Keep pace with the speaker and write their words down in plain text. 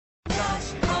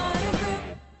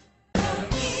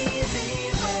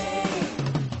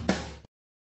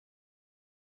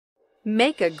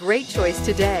Make a great choice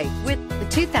today with the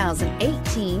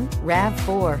 2018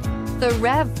 RAV4. The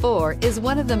RAV4 is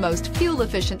one of the most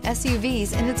fuel-efficient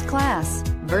SUVs in its class.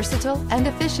 Versatile and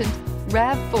efficient,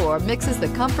 RAV4 mixes the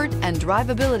comfort and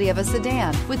drivability of a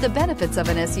sedan with the benefits of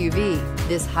an SUV.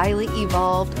 This highly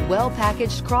evolved,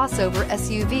 well-packaged crossover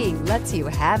SUV lets you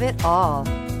have it all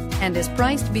and is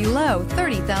priced below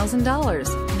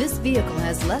 $30,000. This vehicle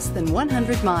has less than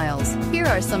 100 miles. Here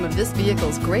are some of this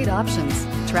vehicle's great options: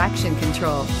 traction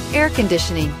control, air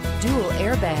conditioning, dual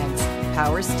airbags,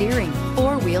 power steering,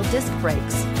 four-wheel disc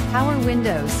brakes, power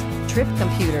windows, trip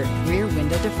computer, rear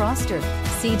window defroster,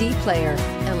 CD player,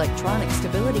 electronic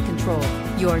stability control.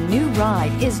 Your new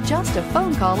ride is just a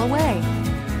phone call away.